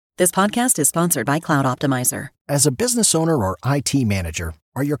This podcast is sponsored by Cloud Optimizer. As a business owner or IT manager,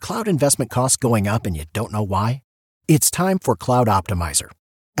 are your cloud investment costs going up and you don't know why? It's time for Cloud Optimizer.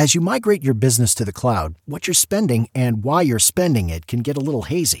 As you migrate your business to the cloud, what you're spending and why you're spending it can get a little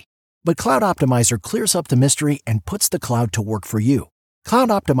hazy. But Cloud Optimizer clears up the mystery and puts the cloud to work for you. Cloud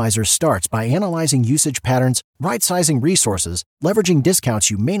Optimizer starts by analyzing usage patterns, right-sizing resources, leveraging discounts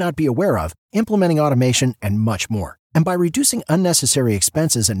you may not be aware of, implementing automation, and much more. And by reducing unnecessary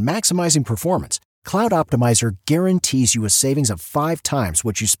expenses and maximizing performance, Cloud Optimizer guarantees you a savings of 5 times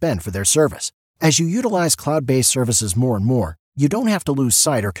what you spend for their service. As you utilize cloud-based services more and more, you don't have to lose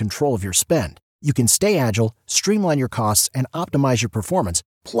sight or control of your spend. You can stay agile, streamline your costs, and optimize your performance,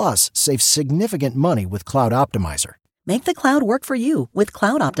 plus save significant money with Cloud Optimizer. Make the cloud work for you with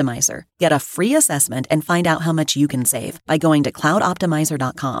Cloud Optimizer. Get a free assessment and find out how much you can save by going to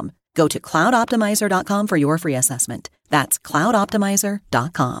cloudoptimizer.com. Go to cloudoptimizer.com for your free assessment. That's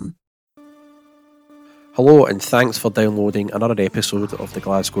cloudoptimizer.com. Hello and thanks for downloading another episode of the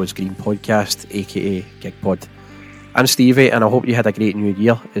Glasgow's Green podcast, aka Gigpod. I'm Stevie and I hope you had a great new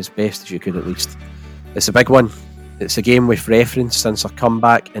year, as best as you could at least. It's a big one. It's a game we've referenced since our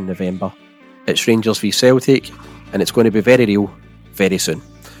comeback in November. It's Rangers v Celtic and it's going to be very real, very soon.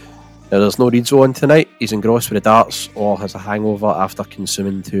 Now there's no Reedzo on tonight, he's engrossed with the darts or has a hangover after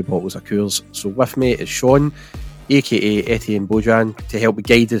consuming 2 bottles of Coors. So with me is Sean, aka Etienne Bojan, to help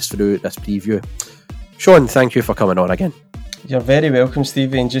guide us through this preview. Sean, thank you for coming on again. You're very welcome,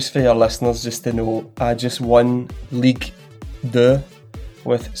 Stevie, and just for your listeners, just to know, I just won Ligue 2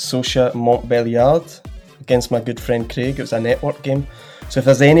 with Socia Montbéliard against my good friend Craig. It was a network game. So if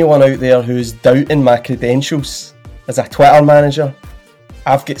there's anyone out there who's doubting my credentials as a Twitter manager,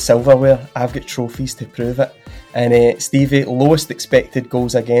 I've got silverware, I've got trophies to prove it. And Stevie, lowest expected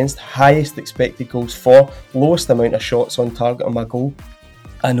goals against, highest expected goals for, lowest amount of shots on target on my goal.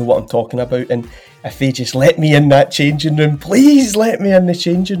 I know what I'm talking about, and if they just let me in that changing room, please let me in the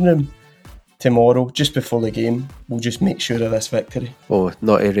changing room tomorrow, just before the game, we'll just make sure of this victory. Oh,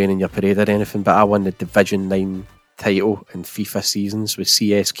 not to rain in your parade or anything, but I won the Division 9 title in FIFA seasons with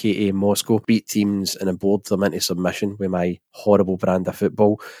CSKA Moscow, beat teams and bored them into submission with my horrible brand of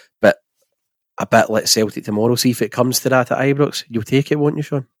football. But a bit like Celtic tomorrow, see if it comes to that at Ibrox, you'll take it, won't you,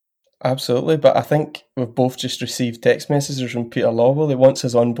 Sean? Absolutely, but I think we've both just received text messages from Peter Lawwell. He wants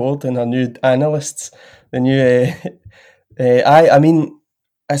us on board and our new analysts. The new, I mean,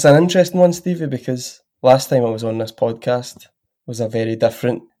 it's an interesting one, Stevie, because last time I was on this podcast was a very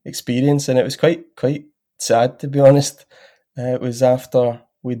different experience, and it was quite sad, to be honest. It was after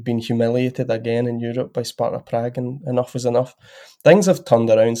we'd been humiliated again in Europe by Sparta Prague, and enough was enough. Things have turned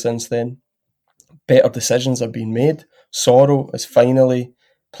around since then. Better decisions have been made. Soro is finally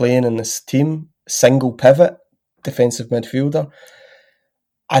playing in this team, single pivot, defensive midfielder.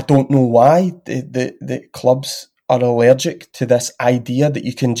 I don't know why the clubs are allergic to this idea that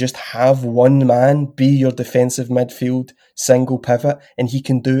you can just have one man be your defensive midfield single pivot and he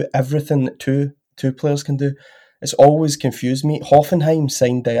can do everything that two players can do. It's always confused me. Hoffenheim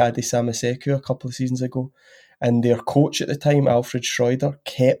signed Diadi Samaseku a couple of seasons ago, and their coach at the time, Alfred Schroeder,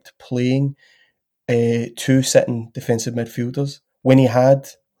 kept playing 2 sitting defensive midfielders when he had,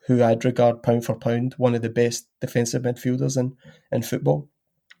 who I'd regard pound for pound, one of the best defensive midfielders in football.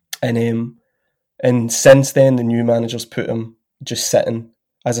 And since then, the new manager's put him just sitting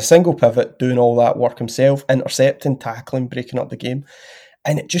as a single pivot, doing all that work himself, intercepting, tackling, breaking up the game.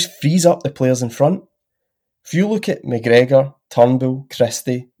 And it just frees up the players in front. If you look at McGregor, Turnbull,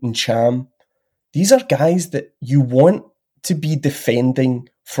 Christie and Cham, these are guys that you want to be defending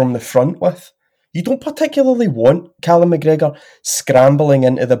from the front with. You don't particularly want Callum McGregor scrambling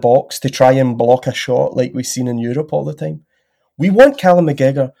into the box to try and block a shot like we've seen in Europe all the time. We want Callum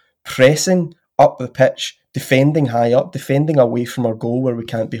McGregor pressing up the pitch, defending high up, defending away from our goal where we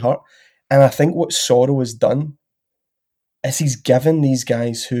can't be hurt. And I think what Soro has done is he's given these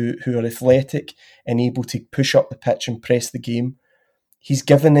guys who are athletic and able to push up the pitch and press the game, he's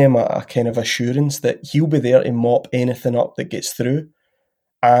given them a kind of assurance that he'll be there to mop anything up that gets through.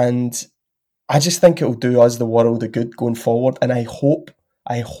 And I just think it'll do us the world of good going forward. And I hope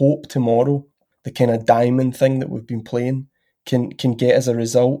tomorrow the kind of diamond thing that we've been playing can get as a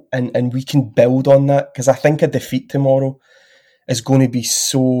result, and we can build on that, because I think a defeat tomorrow is going to be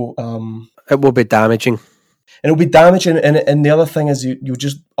so... it will be damaging. And it'll be damaging, and the other thing is you'll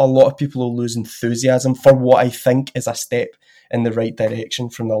just... A lot of people will lose enthusiasm for what I think is a step in the right direction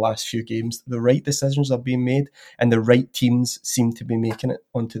from the last few games. The right decisions are being made, and the right teams seem to be making it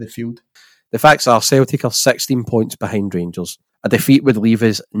onto the field. The facts are Celtic are 16 points behind Rangers. A defeat would leave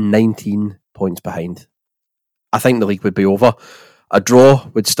us 19 points behind. I think the league would be over. A draw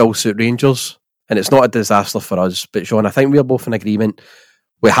would still suit Rangers, and it's not a disaster for us. But Sean, I think we're both in agreement.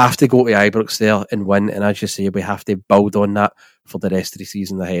 We have to go to Ibrox there and win, and as you say, we have to build on that for the rest of the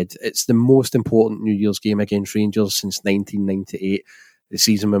season ahead. It's the most important New Year's game against Rangers since 1998, the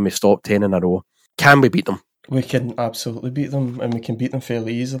season when we stopped 10 in a row. Can we beat them? We can absolutely beat them, and we can beat them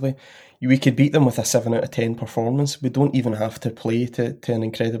fairly easily. We could beat them with a 7 out of 10 performance. We don't even have to play to an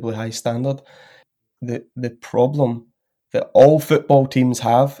incredibly high standard. The problem that all football teams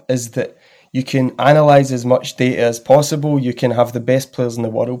have is that you can analyse as much data as possible, you can have the best players in the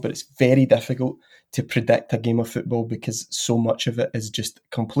world, but it's very difficult to predict a game of football because so much of it is just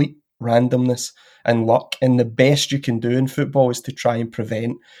complete randomness and luck. And the best you can do in football is to try and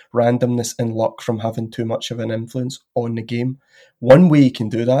prevent randomness and luck from having too much of an influence on the game. One way you can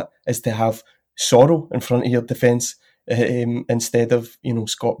do that is to have Sorrow in front of your defence instead of,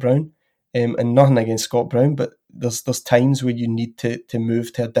 Scott Brown. And nothing against Scott Brown, but there's times where you need to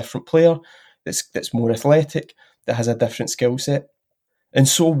move to a different player that's more athletic, that has a different skill set. And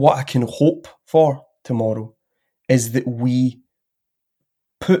so what I can hope for tomorrow is that we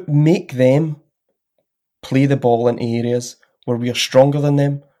make them play the ball in areas where we are stronger than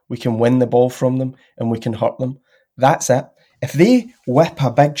them, we can win the ball from them, and we can hurt them. That's it. If they whip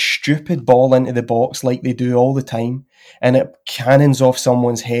a big stupid ball into the box like they do all the time, and it cannons off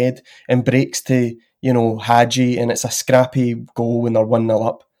someone's head and breaks to, Hadji, and it's a scrappy goal when they're 1-0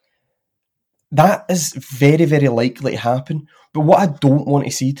 up, that is very, very likely to happen. But what I don't want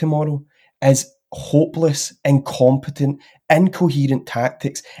to see tomorrow is hopeless, incompetent, incoherent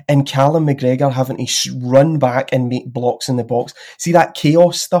tactics and Callum McGregor having to run back and make blocks in the box. See that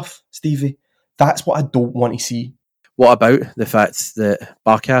chaos stuff, Stevie? That's what I don't want to see. What about the fact that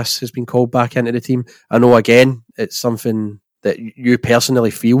Barkas has been called back into the team? I know, again, it's something that you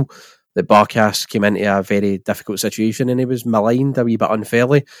personally feel that Barkas came into a very difficult situation and he was maligned a wee bit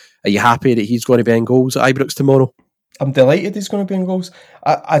unfairly. Are you happy that he's going to be in goals at Ibrox tomorrow? I'm delighted he's going to be in goals.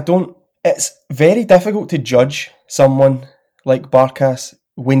 It's very difficult to judge someone like Barkas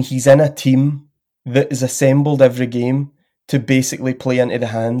when he's in a team that is assembled every game to basically play into the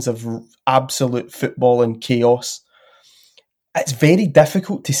hands of absolute football and chaos. It's very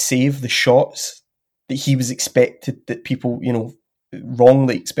difficult to save the shots that he was expected, that people,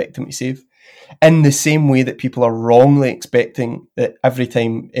 wrongly expect him to save. In the same way that people are wrongly expecting that every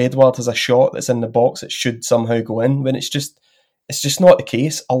time Edward has a shot that's in the box, it should somehow go in, when it's just not the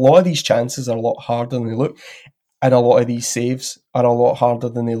case. A lot of these chances are a lot harder than they look, and a lot of these saves are a lot harder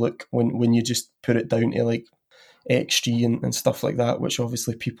than they look when you just put it down to like XG and stuff like that, which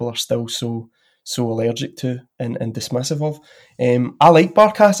obviously people are still so allergic to and dismissive of. I like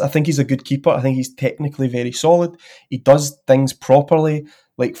Barkas. I think he's a good keeper. I think he's technically very solid. He does things properly.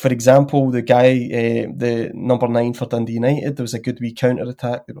 Like, for example, the guy, the number 9 for Dundee United, there was a good wee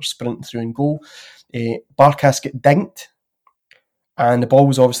counter-attack. They were sprinting through and goal. Barkas got dinked, and the ball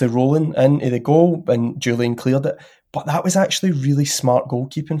was obviously rolling into the goal, and Julian cleared it. But that was actually really smart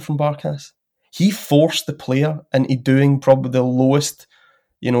goalkeeping from Barkas. He forced the player into doing probably the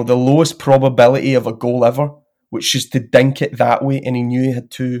lowest probability of a goal ever, which is to dink it that way, and he knew he had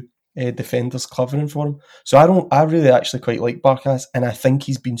two defenders covering for him. So I really actually quite like Barkas, and I think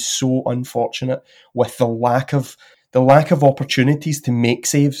he's been so unfortunate with the lack of opportunities to make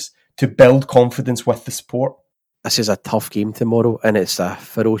saves, to build confidence with the sport. This is a tough game tomorrow, and it's a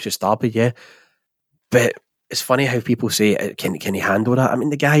ferocious derby, yeah. But it's funny how people say, can he handle that? I mean,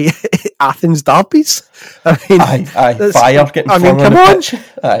 the guy, Athens derbies. I mean, aye, fire getting flung on the pitch.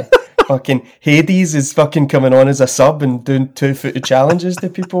 Aye, fucking Hades is fucking coming on as a sub and doing 2-footed challenges to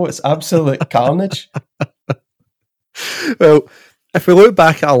people. It's absolute carnage. Well, if we look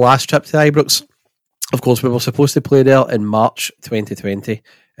back at our last trip to Ibrox, of course, we were supposed to play there in March 2020,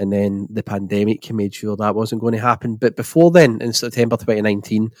 and then the pandemic made sure that wasn't going to happen. But before then, in September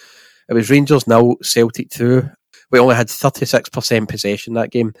 2019, it was Rangers 0, Celtic 2. We only had 36% possession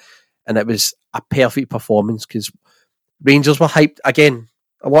that game, and it was a perfect performance because Rangers were hyped. Again,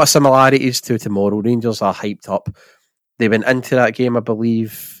 a lot of similarities to tomorrow. Rangers are hyped up. They went into that game, I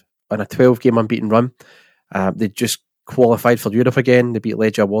believe, on a 12-game unbeaten run. They just qualified for Europe again. They beat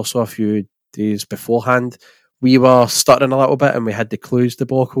Legia Warsaw a few days beforehand. We were stuttering a little bit, and we had the Clues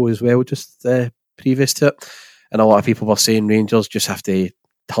debacle as well just previous to it. And a lot of people were saying Rangers just have to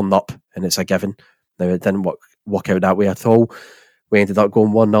turn up, and it's a given. Now, it didn't work out that way at all. We ended up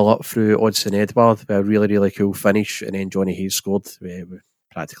going 1-0 up through Odsonne Edouard with a really, really cool finish, and then Johnny Hayes scored with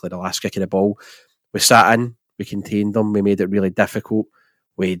practically the last kick of the ball. We sat in, we contained them, we made it really difficult.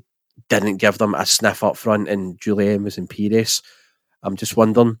 We didn't give them a sniff up front, and Julian was in Pires. I'm just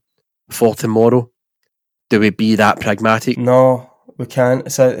wondering, for tomorrow, do we be that pragmatic? No, We can't.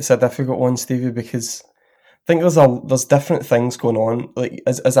 It's a difficult one, Stevie, because I think there's different things going on. Like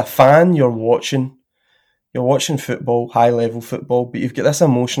as a fan, you're watching football, high level football, but you've got this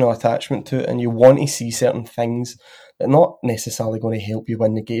emotional attachment to it, and you want to see certain things that are not necessarily going to help you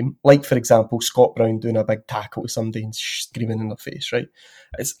win the game. Like, for example, Scott Brown doing a big tackle to somebody and screaming in their face, right?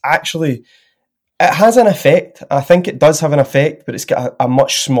 It has an effect. I think it does have an effect, but it's got a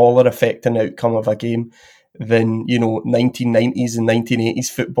much smaller effect in the outcome of a game than, 1990s and 1980s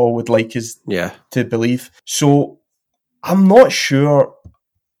football would like us to believe. So I'm not sure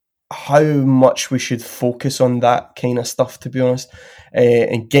how much we should focus on that kind of stuff, to be honest,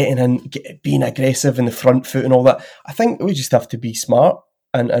 and being aggressive in the front foot and all that. I think we just have to be smart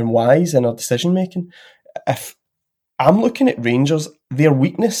and wise in our decision making. If I'm looking at Rangers, their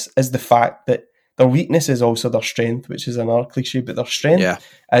weakness is the fact that their weakness is also their strength, which is another cliche, but their strength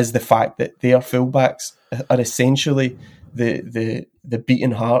is the fact that their fullbacks are essentially the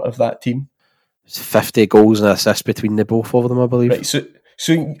beating heart of that team. It's 50 goals and assists between the both of them, I believe. Right, so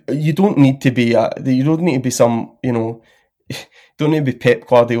you don't need to be don't need to be Pep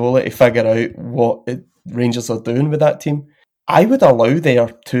Guardiola to figure out what Rangers are doing with that team. I would allow their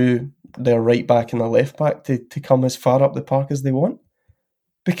right back and their left back to come as far up the park as they want,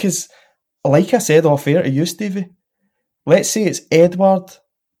 because, like I said off air to you, Stevie, let's say it's Edouard,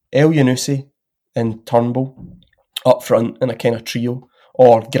 Elyounoussi and Turnbull up front in a kind of trio,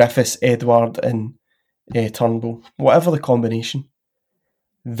 or Griffiths, Edouard and Turnbull, whatever the combination.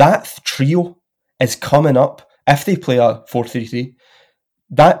 That trio is coming up, if they play a 4-3-3,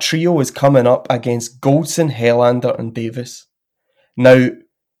 that trio is coming up against Goldson, Helander and Davis. Now,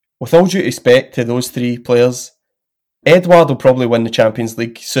 with all due respect to those three players, Edouard will probably win the Champions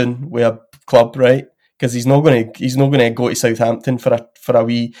League soon with a club, right? Because he's not going to go to Southampton for a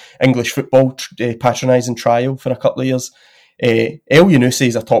wee English football patronising trial for a couple of years. Elyounoussi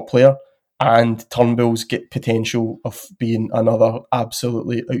is a top player, and Turnbull's get potential of being another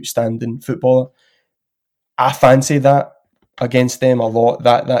absolutely outstanding footballer. I fancy that against them a lot,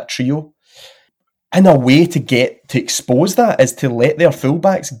 that trio. And a way to expose that is to let their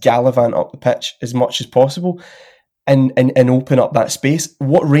fullbacks gallivant up the pitch as much as possible and open up that space.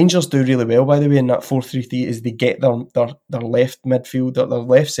 What Rangers do really well, by the way, in that 4-3-3 is they get their left midfielder, their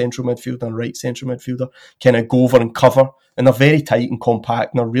left central midfielder and right central midfielder kind of go over and cover, and they're very tight and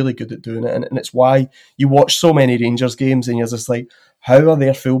compact and they're really good at doing it. And it's why you watch so many Rangers games and you're just like, how are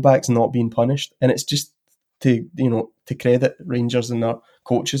their fullbacks not being punished? And it's just to credit Rangers and their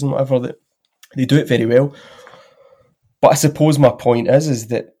coaches and whatever, that they do it very well. But I suppose my point is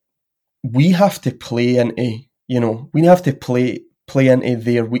that we have to play into play into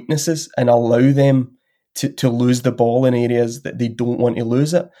their weaknesses and allow them to lose the ball in areas that they don't want to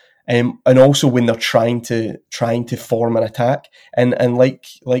lose it. And also when they're trying to form an attack, and like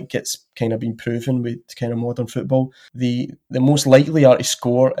it's kind of been proven with kind of modern football, the most likely are to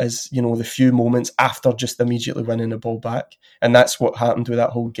score is the few moments after just immediately winning the ball back, and that's what happened with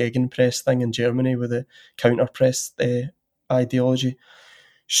that whole gegenpress thing in Germany with the counter press ideology.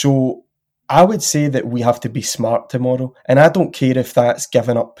 So I would say that we have to be smart tomorrow, and I don't care if that's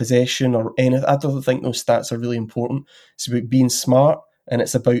giving up possession or anything. I don't think those stats are really important. It's about being smart, and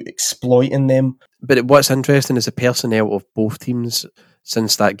it's about exploiting them. But what's interesting is the personnel of both teams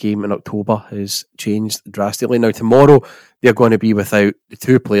since that game in October has changed drastically. Now, tomorrow, they're going to be without the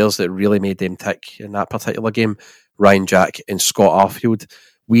two players that really made them tick in that particular game, Ryan Jack and Scott Arfield.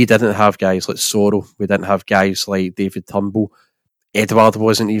 We didn't have guys like Sorrow. We didn't have guys like David Turnbull. Edouard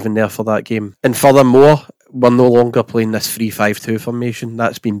wasn't even there for that game. And furthermore, we're no longer playing this 3-5-2 formation.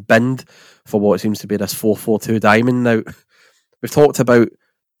 That's been binned for what seems to be this 4-4-2 diamond. Now, we've talked about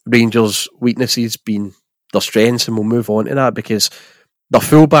Rangers' weaknesses being their strengths, and we'll move on to that because their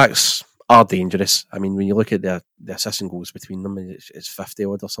fullbacks are dangerous. I mean, when you look at the assist and goals between them, it's 50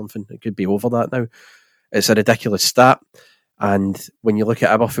 odd or something. It could be over that now. It's a ridiculous stat. And when you look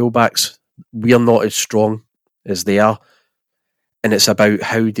at our fullbacks, we are not as strong as they are. And it's about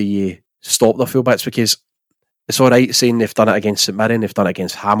how do you stop their fullbacks, because it's all right saying they've done it against St Mirren, they've done it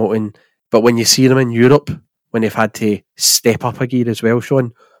against Hamilton, but when you see them in Europe, when they've had to step up a gear as well,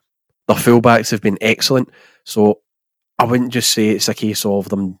 Sean, their fullbacks have been excellent. So I wouldn't just say it's a case of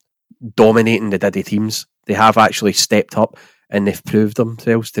them dominating the Diddy teams. They have actually stepped up and they've proved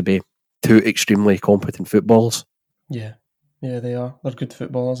themselves to be two extremely competent footballers. Yeah, they are. They're good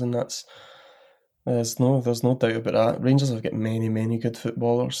footballers, and there's no doubt about that. Rangers have got many, many good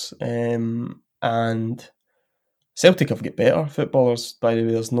footballers, and Celtic have got better footballers, by the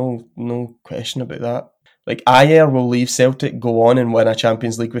way. There's no question about that. Like, Ayer will leave Celtic, go on and win a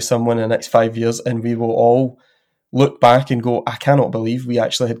Champions League with someone in the next 5 years, and we will all look back and go, I cannot believe we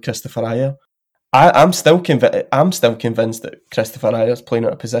actually had Christopher Ajer. I'm still convinced that Christopher Ayer's playing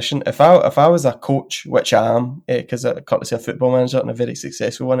out of position. If I was a coach, which I am, because I'm courtesy of Football Manager and a very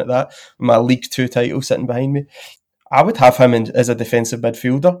successful one at that, with my League 2 title sitting behind me, I would have him as a defensive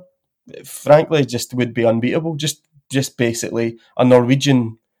midfielder. Frankly, just would be unbeatable. Just basically a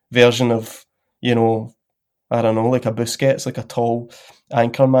Norwegian version of, I don't know, like a Busquets, like a tall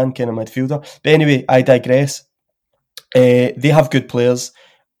anchor man kind of midfielder. But anyway, I digress. They have good players.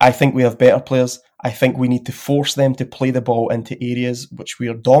 I think we have better players. I think we need to force them to play the ball into areas which we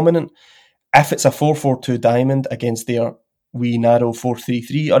are dominant. If it's a 4-4-2 diamond against their wee narrow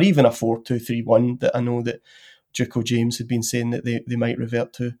 4-3-3, or even a 4-2-3-1 that I know that Duco James had been saying that they might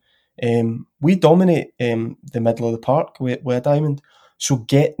revert to, we dominate the middle of the park with a diamond. So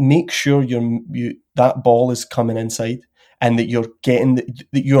make sure that ball is coming inside, and that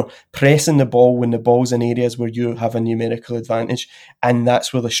you're pressing the ball when the ball's in areas where you have a numerical advantage, and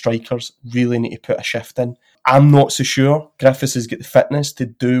that's where the strikers really need to put a shift in. I'm not so sure Griffiths has got the fitness to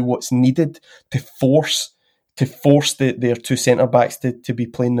do what's needed to force their two centre backs to be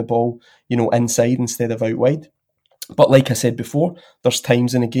playing the ball, inside instead of out wide. But like I said before, there's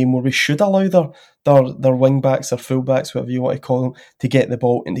times in a game where we should allow their wing backs or full backs, whatever you want to call them, to get the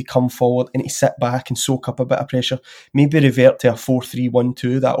ball and to come forward and to sit back and soak up a bit of pressure. Maybe revert to a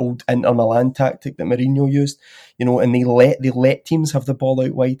 4-3-1-2, that old Inter Milan tactic that Mourinho used, and they let teams have the ball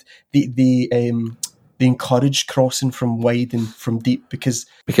out wide. They encouraged crossing from wide and from deep because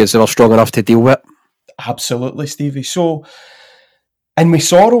they were strong enough to deal with it. Absolutely, Stevie. So. And with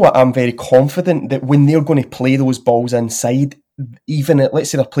Sorrow, I'm very confident that when they're going to play those balls inside, even let's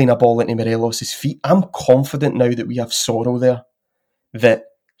say they're playing a ball into Morelos' feet, I'm confident now that we have Sorrow there, that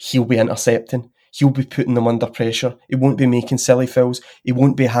he'll be intercepting. He'll be putting them under pressure. He won't be making silly fouls. He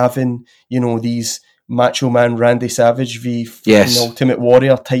won't be having, these Macho Man Randy Savage v Ultimate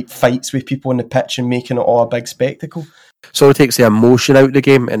Warrior type fights with people on the pitch and making it all a big spectacle. So it takes the emotion out of the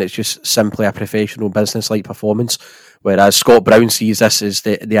game, and it's just simply a professional business-like performance. Whereas Scott Brown sees this as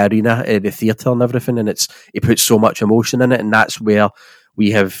the arena, the theatre and everything, and he puts so much emotion in it, and that's where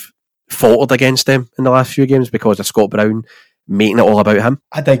we have faltered against them in the last few games because of Scott Brown making it all about him.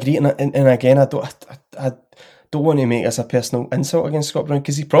 I'd agree, and again, I don't want to make this a personal insult against Scott Brown,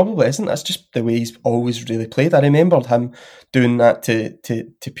 because he probably isn't. That's just the way he's always really played. I remembered him doing that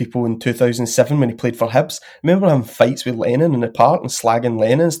to people in 2007 when he played for Hibs. I remember having fights with Lennon in the park and slagging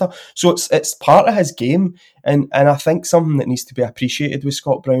Lennon and stuff. So it's part of his game, and I think something that needs to be appreciated with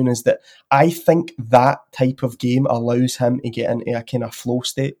Scott Brown is that I think that type of game allows him to get into a kind of flow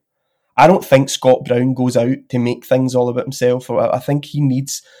state. I don't think Scott Brown goes out to make things all about himself. I think he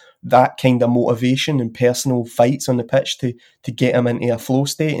needs that kind of motivation and personal fights on the pitch to get him into a flow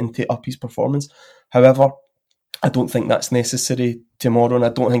state and to up his performance. However, I don't think that's necessary tomorrow, and I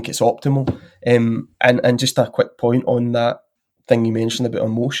don't think it's optimal. And just a quick point on that thing you mentioned about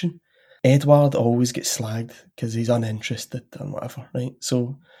emotion. Edouard always gets slagged because he's uninterested and whatever, right?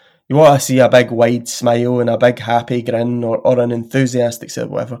 So you want to see a big wide smile and a big happy grin or an enthusiastic or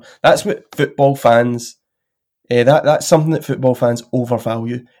whatever. That's what football fans... That's something that football fans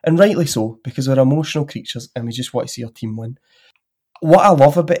overvalue, and rightly so, because we're emotional creatures and we just want to see our team win. What I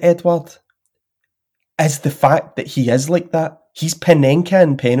love about Edouard is the fact that he is like that. He's Panenka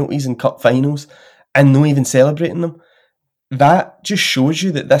in penalties and cup finals and not even celebrating them. That just shows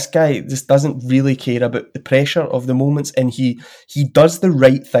you that this guy just doesn't really care about the pressure of the moments, and he does the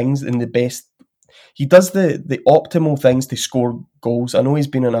right things in the best. He does the optimal things to score goals. I know he's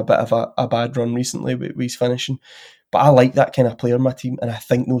been in a bit of a bad run recently with his finishing, but I like that kind of player in my team, and I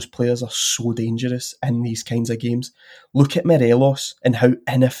think those players are so dangerous in these kinds of games. Look at Morelos and how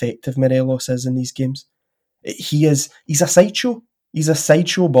ineffective Morelos is in these games. He's a sideshow. He's a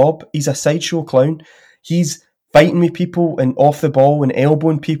sideshow Bob. He's a sideshow clown. He's fighting with people and off the ball and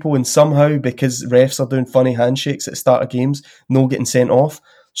elbowing people, and somehow, because refs are doing funny handshakes at the start of games, no getting sent off.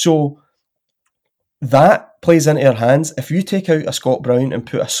 So that plays into their hands. If you take out a Scott Brown and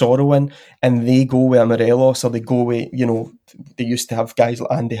put a Sorrow in, and they go with a Morelos, or they go with, they used to have guys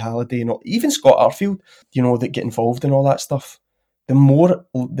like Andy Halliday, and even Scott Arfield, that get involved in all that stuff, the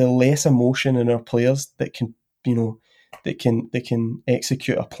less emotion in our players that can, that can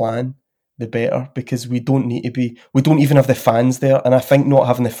execute a plan, the better, because we don't even have the fans there, and I think not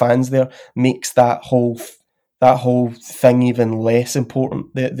having the fans there makes that whole thing even less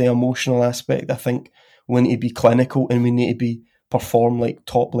important, the emotional aspect. I think we need to be clinical, and we need to perform like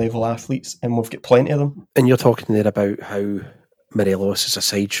top level athletes, and we've got plenty of them. And you're talking there about how Morelos is a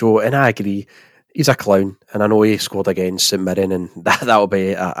sideshow, and I agree, he's a clown, and I know he scored against St Mirren, and that'll be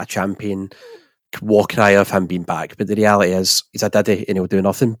a champion war cry of him being back, but the reality is he's a diddy and he'll do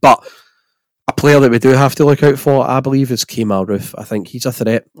nothing. But a player that we do have to look out for, I believe, is Kemar Roof. I think he's a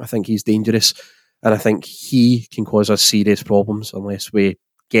threat. I think he's dangerous. And I think he can cause us serious problems unless we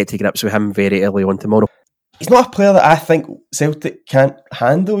get to grips with him very early on tomorrow. He's not a player that I think Celtic can't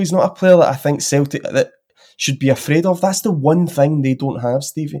handle. He's not a player that I think Celtic that should be afraid of. That's the one thing they don't have,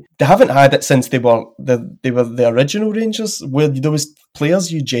 Stevie. They haven't had it since they were the original Rangers, where there was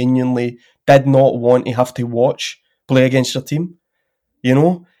players you genuinely did not want to have to watch play against your team. You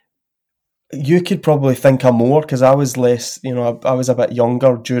know, you could probably think of more because I was less. You know, I was a bit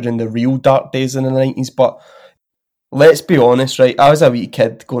younger during the real dark days in the 90s, but. Let's be honest, right? I was a wee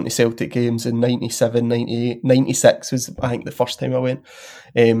kid going to Celtic games in 97, 98, 96 was, I think, the first time I went.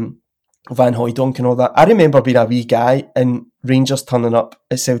 Van Hooijdonk and all that. I remember being a wee guy and Rangers turning up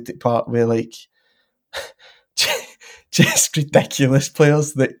at Celtic Park with, like, just ridiculous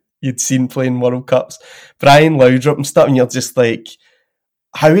players that you'd seen playing World Cups. Brian Laudrup and stuff, and you're just like,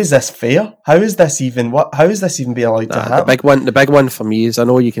 how is this fair? How is this even being allowed to happen? The big one for me is, I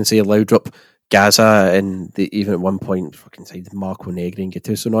know you can say Laudrup, Gaza, and even at one point fucking side Marco Negri and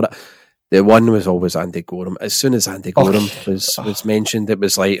Gattuso and all that. The one was always Andy Gorham. As soon as Andy Gorham was mentioned, it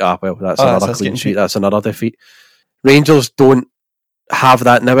was like, that's another clean sheet, that's another defeat. Rangers don't have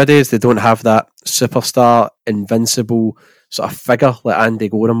that nowadays. They don't have that superstar, invincible sort of figure like Andy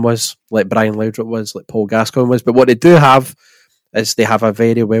Gorham was, like Brian Laudrup was, like Paul Gascoigne was. But what they do have is they have a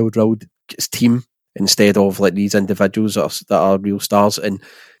very well-drilled team instead of like these individuals that are real stars. And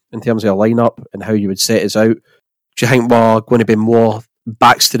in terms of a lineup and how you would set us out, do you think we're going to be more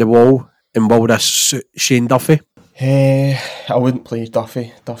backs to the wall and will this suit Shane Duffy? I wouldn't play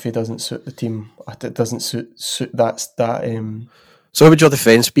Duffy. Duffy doesn't suit the team. It doesn't suit that. So who would your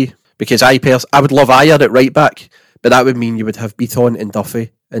defence be? Because I would love Ayer at right back, but that would mean you would have Beaton and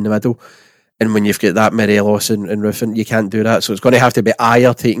Duffy in the middle. And when you've got that Morelos and Ruffin, you can't do that. So it's going to have to be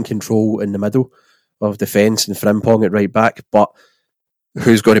Ayer taking control in the middle of defence and Frimpong at right back. But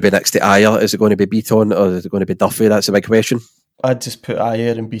who's going to be next to Ayer? Is it going to be Beaton or is it going to be Duffy? That's a big question. I'd just put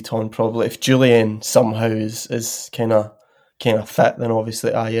Ayer and Beaton probably. If Julian somehow is kind of fit, then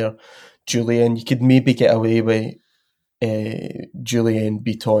obviously Ayer, Julian. You could maybe get away with Julian,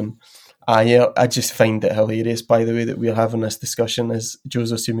 Beaton, Ayer. I just find it hilarious, by the way, that we're having this discussion as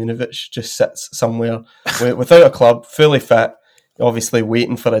Jozo Simunovic just sits somewhere without a club, fully fit, obviously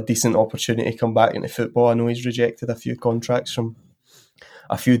waiting for a decent opportunity to come back into football. I know he's rejected a few contracts from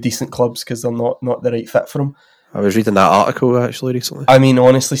a few decent clubs because they're not the right fit for him. I was reading that article actually recently. I mean,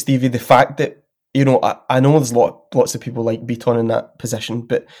 honestly, Stevie, the fact that, you know, I know there's lots of people like Beaton in that position,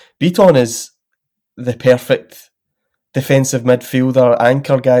 but Beaton is the perfect defensive midfielder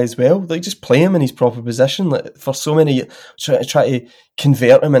anchor guy as well. Like, just play him in his proper position. Like, for so many, try to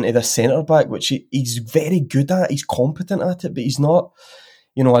convert him into the centre back, which he's very good at. He's competent at it, but he's not.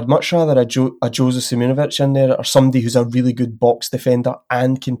 You know, I'd much rather a Jozo Simunovic in there or somebody who's a really good box defender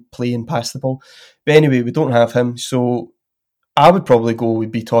and can play and pass the ball. But anyway, we don't have him, so I would probably go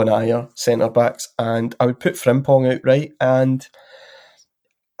with Beaton, Ayer, centre backs, and I would put Frimpong out right. And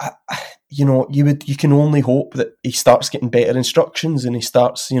you know, you can only hope that he starts getting better instructions and he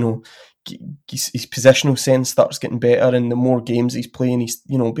starts, you know, his positional sense starts getting better, and the more games he's playing, he's,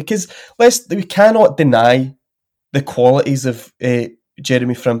 you know, because we cannot deny the qualities of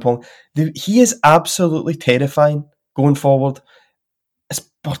Jeremy Frimpong. He is absolutely terrifying going forward. It's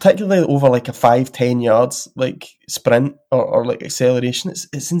particularly over like a 5-10 yards like sprint or like acceleration.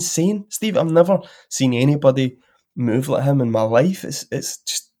 It's insane, Steve. I've never seen anybody move like him in my life. It's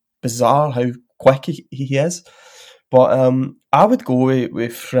just bizarre how quick he is. But I would go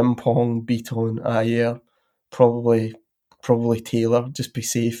with Frimpong, Beaton, Ayer, probably Taylor, just be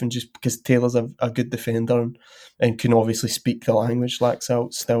safe, and just because Taylor's a good defender and can obviously speak the language.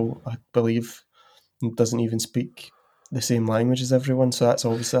 Laxalt still, I believe, doesn't even speak the same language as everyone, so that's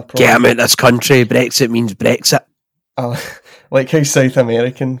obviously a problem. Get him out of this country. Brexit means Brexit. Like how South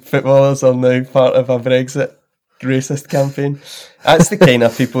American footballers are now part of a Brexit racist campaign. That's the kind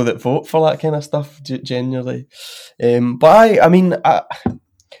of people that vote for that kind of stuff, genuinely. But I mean,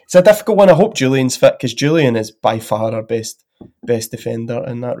 it's a difficult one. I hope Julian's fit, because Julian is by far our best defender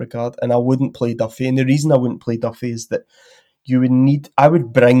in that regard, and I wouldn't play Duffy. And the reason I wouldn't play Duffy is that I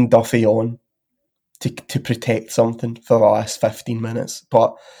would bring Duffy on to protect something for the last 15 minutes,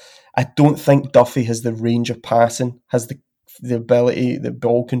 but I don't think Duffy has the range of passing, has the ability, the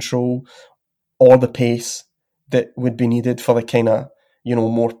ball control, or the pace that would be needed for the kind of, you know,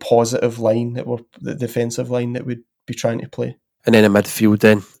 more positive line the defensive line that we'd be trying to play. And then in midfield,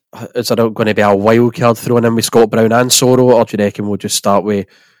 then is there going to be a wild card thrown in with Scott Brown and Soro, or do you reckon we'll just start with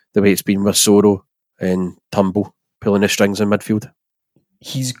the way it's been with Soro and Turnbull pulling the strings in midfield?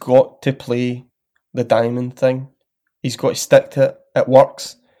 He's got to play the diamond thing. He's got to stick to it. It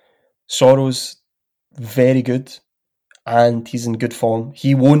works. Soro's very good and he's in good form.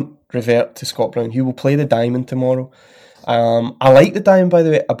 He won't revert to Scott Brown. He will play the diamond tomorrow. I like the diamond, by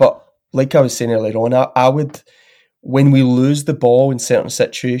the way, but like I was saying earlier on, I would, when we lose the ball in certain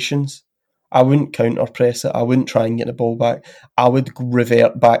situations, I wouldn't counter press it. I wouldn't try and get the ball back. I would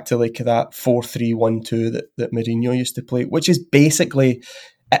revert back to like that 4-3-1-2 that Mourinho used to play, which is basically,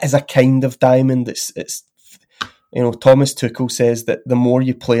 it is a kind of diamond. It's Thomas Tuchel says that the more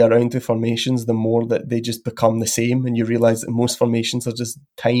you play around with formations, the more that they just become the same, and you realise that most formations are just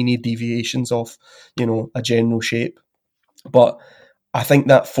tiny deviations off, a general shape. But I think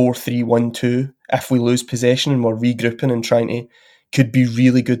that 4-3-1-2, if we lose possession and we're regrouping and trying to, could be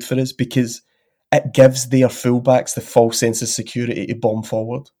really good for us because it gives their fullbacks the false sense of security to bomb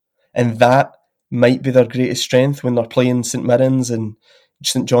forward. And that might be their greatest strength when they're playing St Mirren's and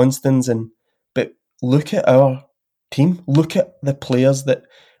St Johnstone's. But look at our team. Look at the players that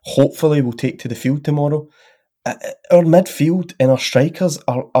hopefully will take to the field tomorrow. Our midfield and our strikers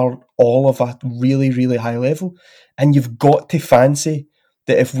are all of a really, really high level. And you've got to fancy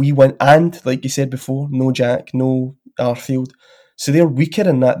that if we win, and like you said before, no Jack, no Arfield, so they're weaker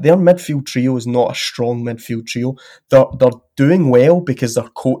in that. Their midfield trio is not a strong midfield trio. They're doing well because they're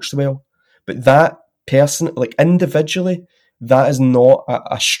coached well. But that person, like individually, that is not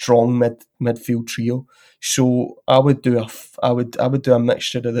a strong midfield trio. So I would do a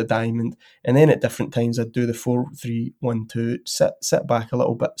mixture of the diamond, and then at different times I'd do the 4-3-1-2, sit back a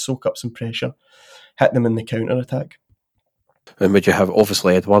little bit, soak up some pressure, hit them in the counter attack. And would you have,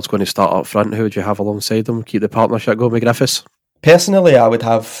 obviously Edward's going to start up front, who would you have alongside him? Keep the partnership going with Griffiths? Personally, I would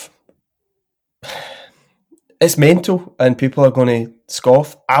have, it's mental and people are going to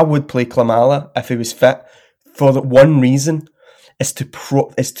scoff, I would play Klimala if he was fit for the one reason, is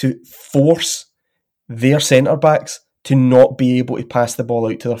to force their centre-backs to not be able to pass the ball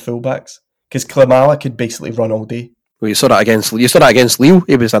out to their full-backs, because Klimala could basically run all day. Well, you saw that against Lille.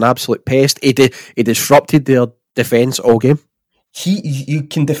 He was an absolute pest. He disrupted their defence all game. You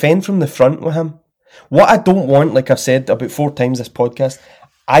can defend from the front with him. What I don't want, like I've said about 4 times this podcast,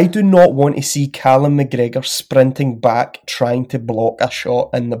 I do not want to see Callum McGregor sprinting back trying to block a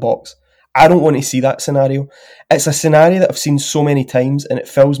shot in the box. I don't want to see that scenario. It's a scenario that I've seen so many times and it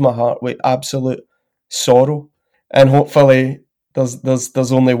fills my heart with absolute sorrow. And hopefully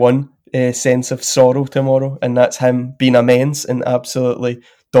there's only one sense of sorrow tomorrow, and that's him being immense and absolutely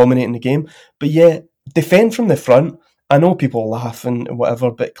dominating the game. But yeah, defend from the front. I know people laugh and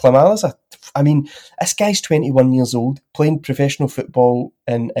whatever, but Klimala's this guy's 21 years old, playing professional football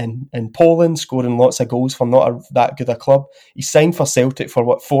in Poland, scoring lots of goals for not that good a club. He signed for Celtic for,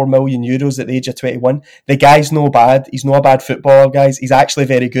 €4 million at the age of 21. The guy's no bad. He's not a bad footballer, guys. He's actually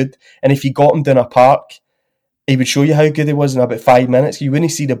very good. And if you got him down a park, he would show you how good he was in about 5 minutes. You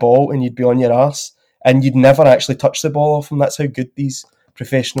wouldn't see the ball and you'd be on your arse. And you'd never actually touch the ball off him. That's how good these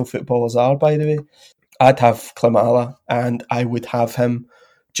professional footballers are, by the way. I'd have Klimala and I would have him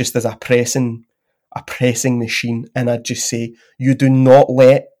just as a pressing machine, and I'd just say, you do not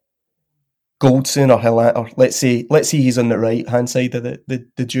let Goldson or Helander, let's say he's on the right hand side of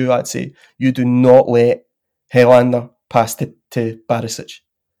the duo, I'd say, you do not let Helander pass to Barisic.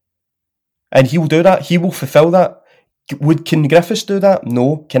 And he will do that, he will fulfil that. Can Griffiths do that?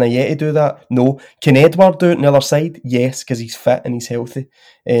 No. Can Ayeti do that? No. Can Edward do it on the other side? Yes, because he's fit and he's healthy.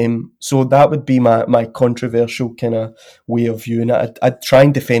 So that would be my controversial kind of way of viewing it. I'd try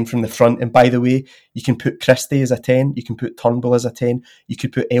and defend from the front. And by the way, you can put Christie as a 10, you can put Turnbull as a 10, you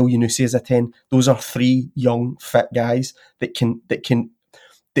could put El Yunusi as a 10. Those are 3 young, fit guys that can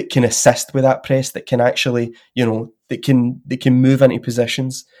assist with that press, that can actually, they can move into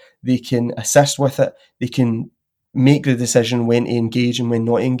positions, they can assist with it, they can make the decision when to engage and when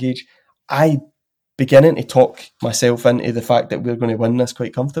not to engage. I beginning to talk myself into the fact that we're going to win this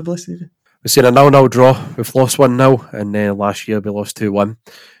quite comfortably, Stevie. We've seen a 0-0 draw. We've lost 1-0, and last year we lost 2-1.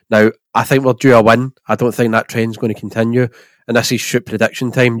 Now, I think we're due a win. I don't think that trend's going to continue, and this is shoot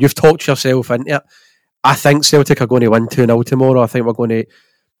prediction time. You've talked yourself into it. I think Celtic are going to win 2-0 tomorrow. I think we're going to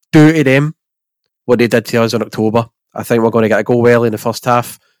do to them what they did to us in October. I think we're going to get a goal early in the first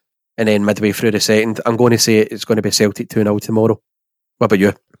half, and then midway through the second, I'm going to say it's going to be Celtic 2-0 tomorrow. What about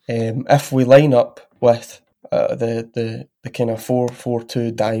you? If we line up with the kind of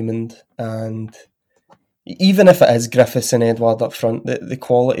 4-4-2 diamond, and even if it is Griffiths and Edward up front, the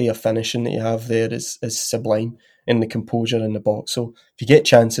quality of finishing that you have there is sublime, in the composure in the box. So if you get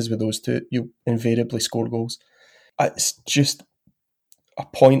chances with those two, you invariably score goals. It's just, a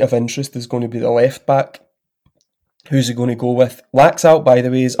point of interest is going to be the left back. Who's he going to go with? Laxalt, by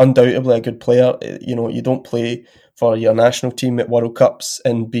the way, is undoubtedly a good player. You know, you don't play for your national team at World Cups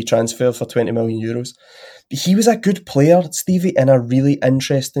and be transferred for 20 million euros. But he was a good player, Stevie, in a really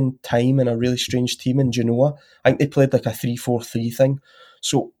interesting time in a really strange team in Genoa. I think they played like a 3-4-3 thing.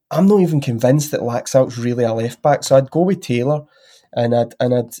 So I'm not even convinced that Laxalt's really a left back. So I'd go with Taylor, and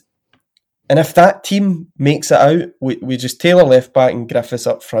if that team makes it out, we just Taylor left back and Griffiths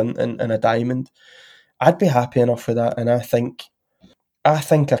up front and a diamond. I'd be happy enough with that, and I think a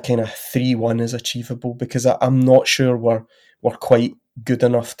kind of 3-1 is achievable, because I'm not sure we're quite good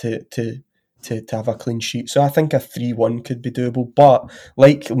enough to have a clean sheet. So I think a 3-1 could be doable. But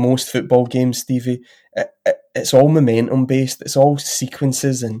like most football games, Stevie, it's all momentum based. It's all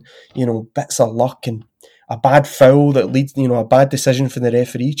sequences and, you know, bits of luck, and a bad foul that leads, you know, a bad decision from the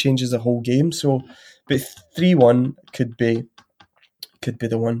referee changes the whole game. So, but 3-1 could be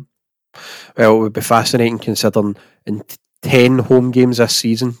the one. Well, it would be fascinating considering in 10 home games this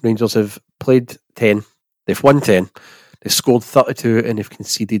season, Rangers have played 10. They've won 10. They've scored 32 and they've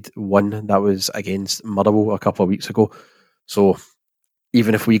conceded 1. That was against Motherwell a couple of weeks ago. So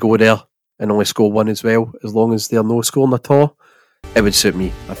even if we go there and only score 1 as well, as long as they're no scoring at all, it would suit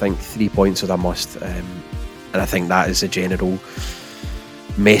me. I think 3 points is a must. And I think that is the general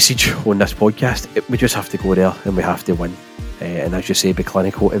message on this podcast. We just have to go there and we have to win. And as you say, be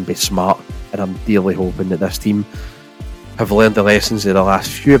clinical and be smart. And I'm dearly hoping that this team have learned the lessons of the last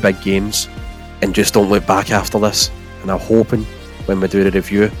few big games and just don't look back after this. And I'm hoping when we do the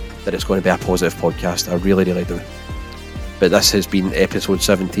review that it's going to be a positive podcast. I really, really do. But this has been episode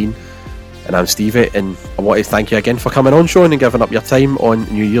 17, and I'm Stevie, and I want to thank you again for coming on, Sean, and giving up your time on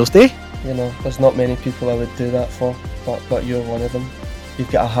New Year's Day. You know, there's not many people I would do that for, but you're one of them. You've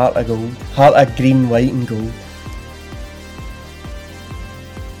got a heart of gold, heart of green, white and gold.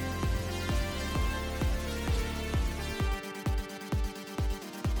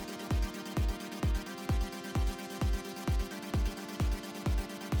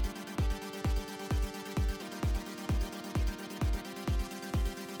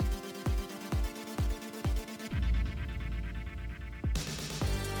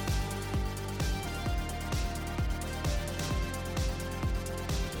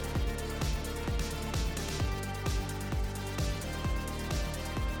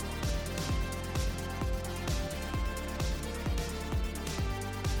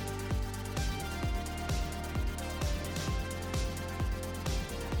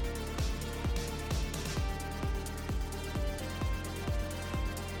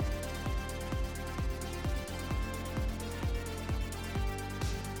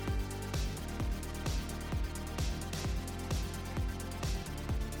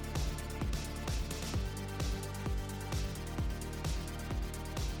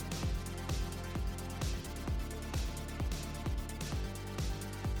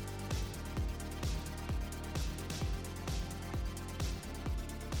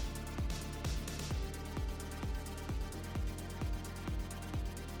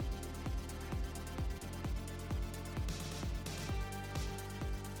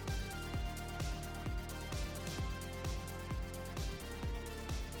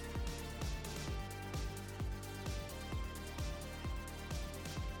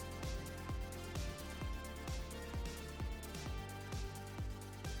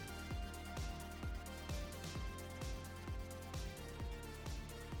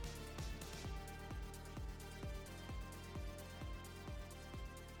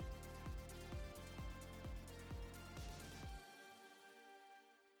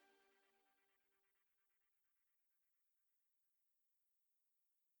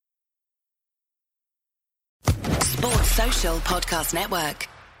 Sports Social Podcast Network.